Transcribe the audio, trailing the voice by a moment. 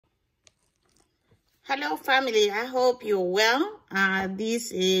Hello, family. I hope you're well.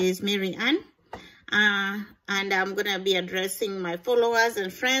 This is Mary Ann, and I'm going to be addressing my followers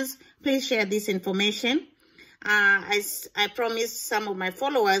and friends. Please share this information. I promised some of my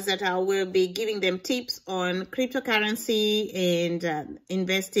followers that I will be giving them tips on cryptocurrency and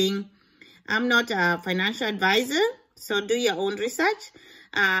investing. I'm not a financial advisor, so do your own research.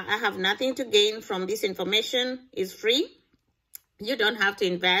 I have nothing to gain from this information. It's free. You don't have to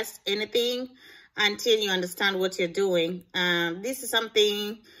invest anything until you understand what you're doing. This is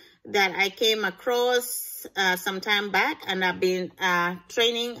something that I came across some time back, and I've been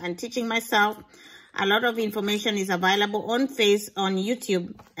training and teaching myself. A lot of information is available on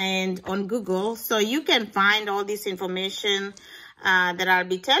YouTube and on Google, so you can find all this information that I'll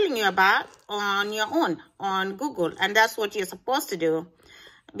be telling you about on your own on Google, and that's what you're supposed to do,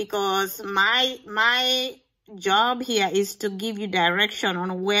 because my job here is to give you direction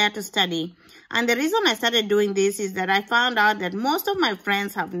on where to study. And the reason I started doing this is that I found out that most of my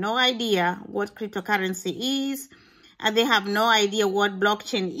friends have no idea what cryptocurrency is, and they have no idea what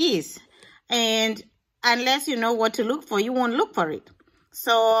blockchain is. And unless you know what to look for, you won't look for it.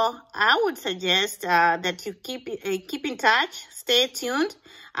 So I would suggest that you keep in touch, stay tuned,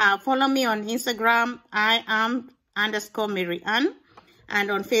 follow me on Instagram. I am _Mary Ann. And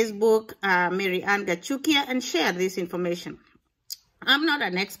on Facebook, Mary Ann Gachukia, and share this information. I'm not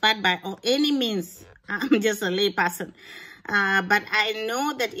an expert by any means. I'm just a lay person. But I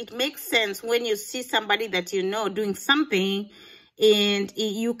know that it makes sense when you see somebody that you know doing something and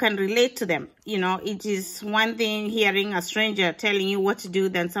you can relate to them. You know, it is one thing hearing a stranger telling you what to do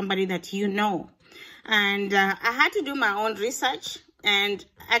than somebody that you know. And I had to do my own research. And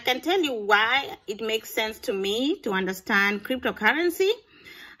I can tell you why it makes sense to me to understand cryptocurrency.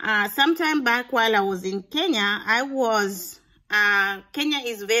 Sometime back while I was in Kenya, Kenya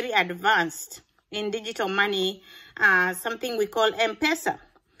is very advanced in digital money, something we call M-Pesa.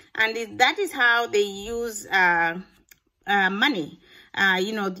 And that is how they use money,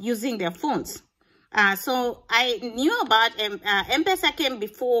 using their phones. So I knew about M-Pesa came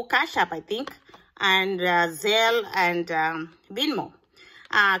before Cash App, I think, and Zelle and Venmo.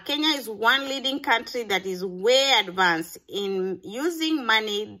 Kenya is one leading country that is way advanced in using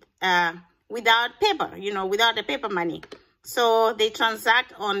money without paper, without the paper money. So they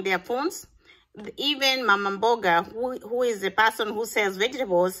transact on their phones. Even Mama Mboga, who is the person who sells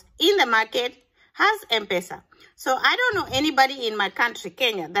vegetables in the market, has M-Pesa. So I don't know anybody in my country,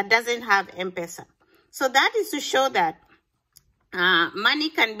 Kenya, that doesn't have M-Pesa. So that is to show that money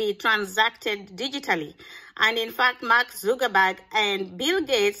can be transacted digitally. And in fact, Mark Zuckerberg and Bill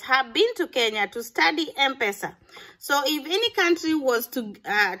Gates have been to Kenya to study M-Pesa. So if any country was to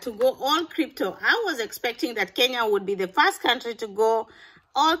go all crypto, I was expecting that Kenya would be the first country to go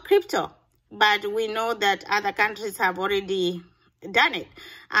all crypto. But we know that other countries have already done it.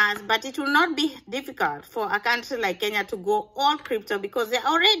 But it will not be difficult for a country like Kenya to go all crypto, because they're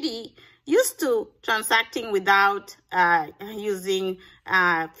already used to transacting without using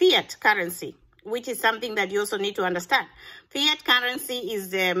fiat currency, which is something that you also need to understand. Fiat currency is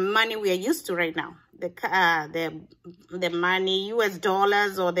the money we are used to right now. The money, US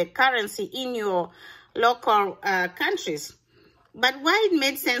dollars, or the currency in your local countries. But why it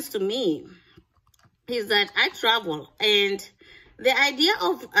made sense to me is that I travel, and the idea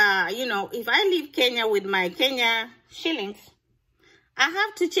of, if I leave Kenya with my Kenya shillings, I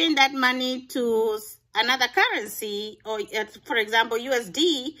have to change that money to another currency, or for example,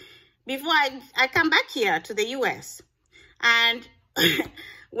 USD, before I come back here to the US. And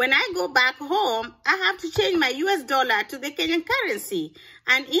when I go back home, I have to change my US dollar to the Kenyan currency.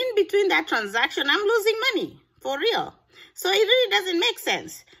 And in between that transaction, I'm losing money, for real. So it really doesn't make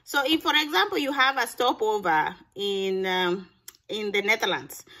sense. So if, for example, you have a stopover in the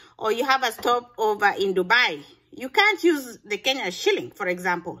Netherlands, or you have a stopover in Dubai, you can't use the Kenya shilling, for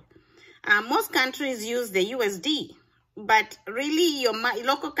example. Most countries use the USD. But really, your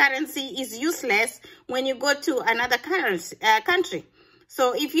local currency is useless when you go to another country.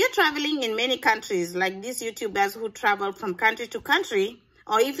 So if you're traveling in many countries, like these YouTubers who travel from country to country,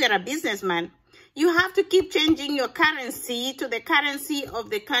 or if you're a businessman, you have to keep changing your currency to the currency of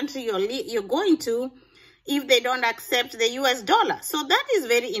the country you're going to, if they don't accept the US dollar. So that is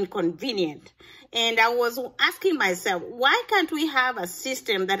very inconvenient. And I was asking myself, why can't we have a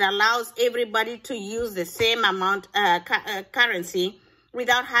system that allows everybody to use the same amount currency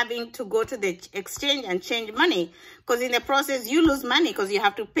without having to go to the exchange and change money? Because in the process, you lose money because you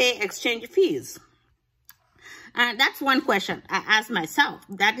have to pay exchange fees. And that's one question I asked myself.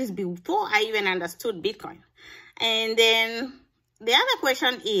 That is before I even understood Bitcoin. And then the other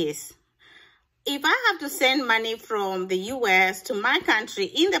question is, if I have to send money from the US to my country,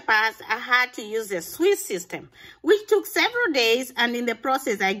 in the past, I had to use the Swiss system, which took several days. And in the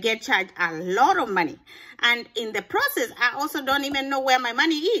process, I get charged a lot of money. And in the process, I also don't even know where my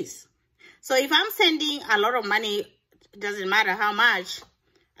money is. So if I'm sending a lot of money, it doesn't matter how much,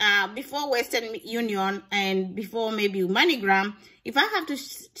 before Western Union and before maybe MoneyGram, if I have to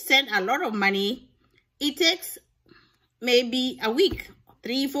send a lot of money, it takes maybe a week,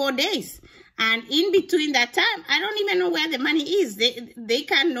 3-4 days. And in between that time, I don't even know where the money is. They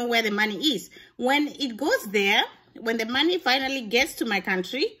can't know where the money is. When it goes there, when the money finally gets to my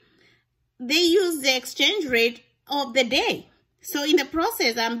country, they use the exchange rate of the day. So in the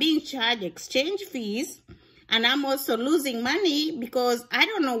process, I'm being charged exchange fees, and I'm also losing money because I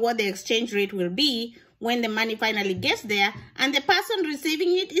don't know what the exchange rate will be when the money finally gets there, and the person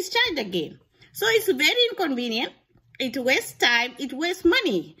receiving it is charged again. So it's very inconvenient. It wastes time. It wastes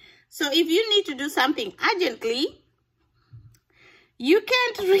money. So if you need to do something urgently, you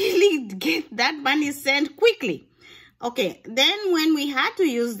can't really get that money sent quickly. Okay, then when we had to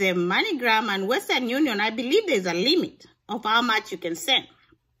use the MoneyGram and Western Union, I believe there's a limit of how much you can send.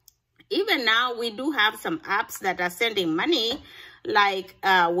 Even now, we do have some apps that are sending money, like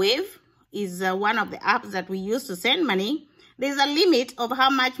Wave is one of the apps that we use to send money. There's a limit of how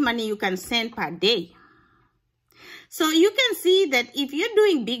much money you can send per day. So you can see that if you're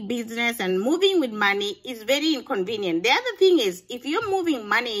doing big business and moving with money, it's very inconvenient. The other thing is, if you're moving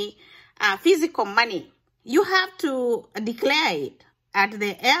money, physical money, you have to declare it at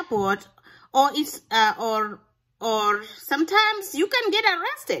the airport, or sometimes you can get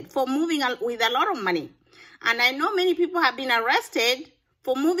arrested for moving with a lot of money. And I know many people have been arrested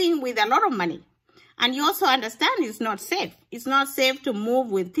for moving with a lot of money. And you also understand it's not safe. It's not safe to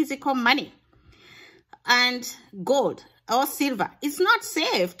move with physical money and gold or silver. It's not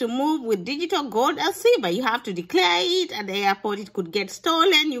safe to move with digital gold or silver. You have to declare it at the airport. It could get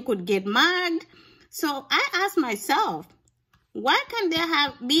stolen. You could get mugged. So I asked myself, why can't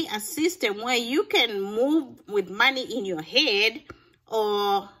there be a system where you can move with money in your head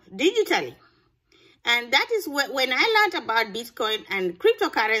or digitally? And that is when I learned about Bitcoin and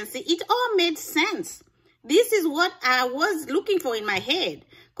cryptocurrency, it all made sense. This is what I was looking for in my head,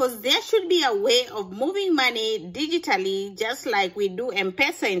 because there should be a way of moving money digitally, just like we do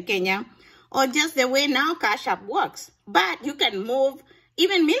M-Pesa in Kenya, or just the way now Cash App works. But you can move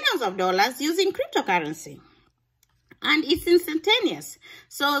even millions of dollars using cryptocurrency. And it's instantaneous.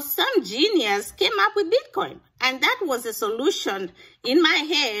 So some genius came up with Bitcoin. And that was a solution in my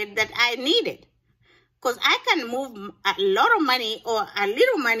head that I needed. Because I can move a lot of money or a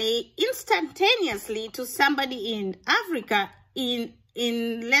little money instantaneously to somebody in Africa in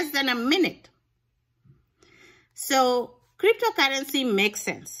less than a minute. So cryptocurrency makes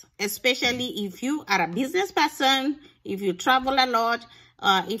sense, especially if you are a business person, if you travel a lot,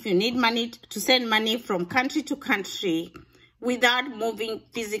 if you need money to send money from country to country without moving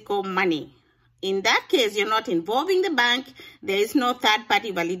physical money. In that case, you're not involving the bank. There is no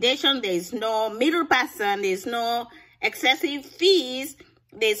third-party validation. There is no middle person. There is no excessive fees.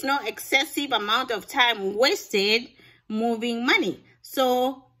 There is no excessive amount of time wasted moving money.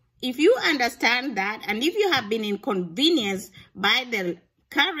 So if you understand that, and if you have been inconvenienced by the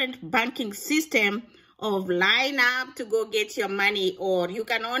current banking system of line up to go get your money, or you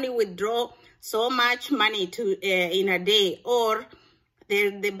can only withdraw so much money in a day, or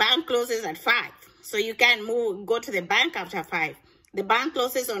the bank closes at 5, so you can't go to the bank after 5. The bank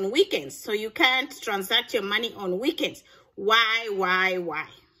closes on weekends, so you can't transact your money on weekends. Why?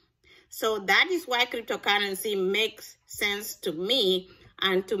 So that is why cryptocurrency makes sense to me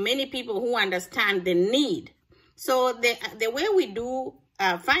and to many people who understand the need. So the way we do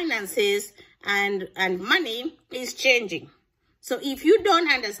finances and money is changing. So if you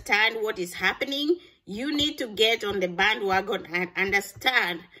don't understand what is happening, you need to get on the bandwagon and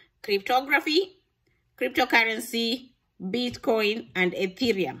understand cryptography, cryptocurrency, Bitcoin, and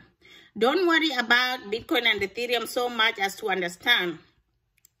Ethereum. Don't worry about Bitcoin and Ethereum so much as to understand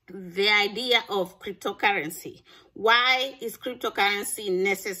the idea of cryptocurrency. Why is cryptocurrency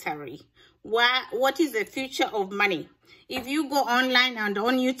necessary? What is the future of money? If you go online and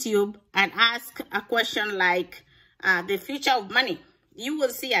on YouTube and ask a question like the future of money, you will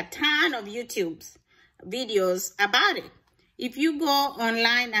see a ton of YouTube's videos about it. If you go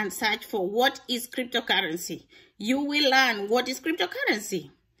online and search for what is cryptocurrency, you will learn what is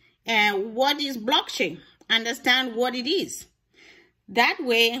cryptocurrency and what is blockchain. Understand what it is. That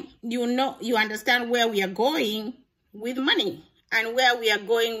way, you understand where we are going with money and where we are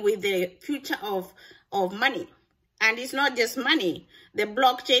going with the future of money. And it's not just money. The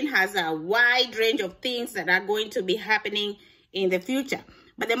blockchain has a wide range of things that are going to be happening in the future.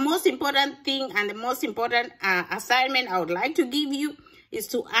 But the most important thing and the most important assignment I would like to give you is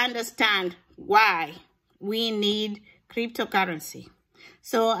to understand why we need cryptocurrency.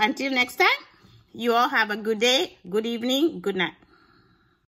 So until next time, you all have a good day, good evening, good night.